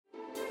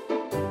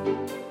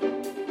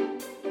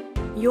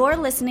You're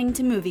listening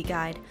to Movie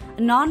Guide,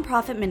 a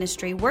non-profit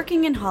ministry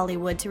working in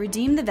Hollywood to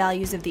redeem the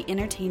values of the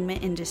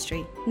entertainment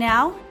industry.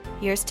 Now,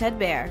 here's Ted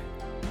Baer.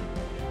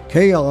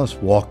 Chaos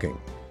Walking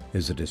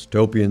is a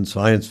dystopian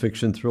science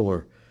fiction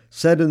thriller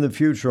set in the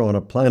future on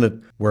a planet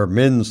where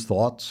men's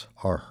thoughts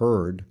are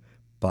heard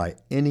by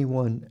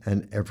anyone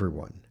and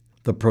everyone.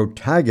 The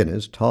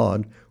protagonist,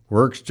 Todd,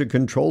 works to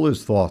control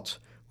his thoughts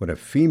when a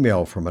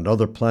female from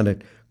another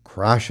planet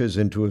crashes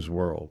into his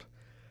world.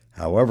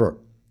 However,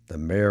 the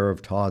mayor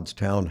of Todd's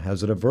town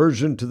has an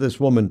aversion to this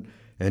woman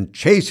and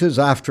chases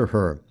after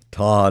her.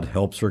 Todd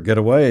helps her get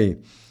away.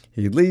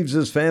 He leaves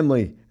his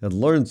family and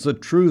learns the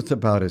truth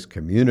about his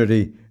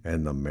community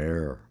and the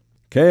mayor.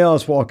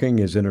 Chaos Walking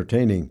is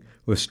entertaining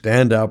with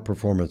standout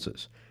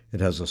performances. It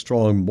has a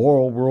strong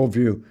moral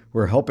worldview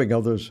where helping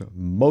others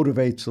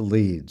motivates the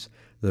leads.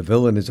 The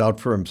villain is out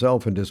for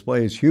himself and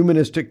displays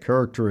humanistic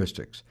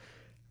characteristics.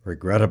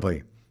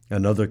 Regrettably,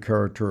 another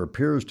character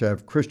appears to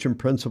have Christian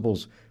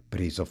principles, but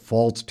he's a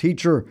false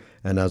teacher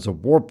and has a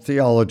warped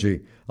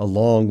theology,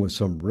 along with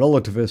some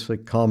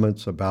relativistic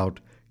comments about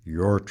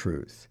your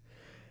truth.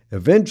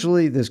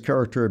 Eventually, this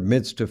character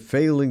admits to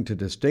failing to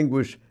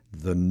distinguish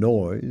the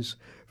noise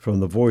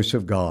from the voice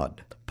of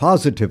God.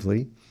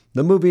 Positively,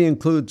 the movie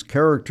includes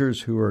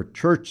characters who are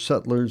church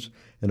settlers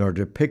and are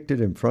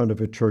depicted in front of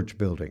a church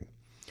building.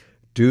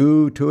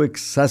 Due to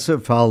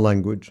excessive foul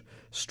language,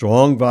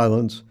 strong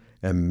violence,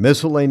 and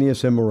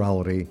miscellaneous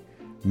immorality,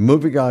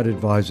 Movie Guide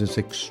advises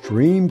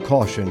extreme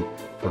caution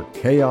for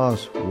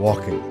Chaos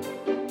Walking.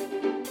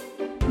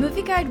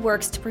 Movie Guide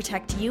works to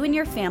protect you and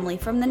your family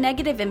from the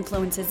negative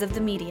influences of the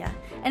media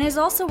and is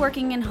also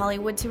working in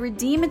Hollywood to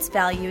redeem its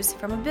values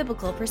from a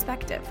biblical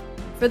perspective.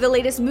 For the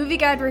latest Movie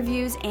Guide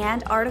reviews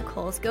and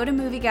articles, go to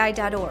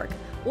movieguide.org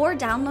or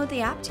download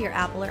the app to your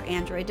Apple or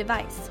Android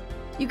device.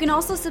 You can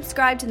also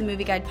subscribe to the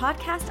Movie Guide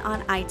podcast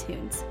on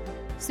iTunes.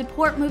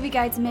 Support Movie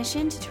Guide's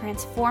mission to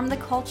transform the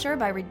culture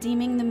by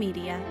redeeming the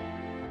media.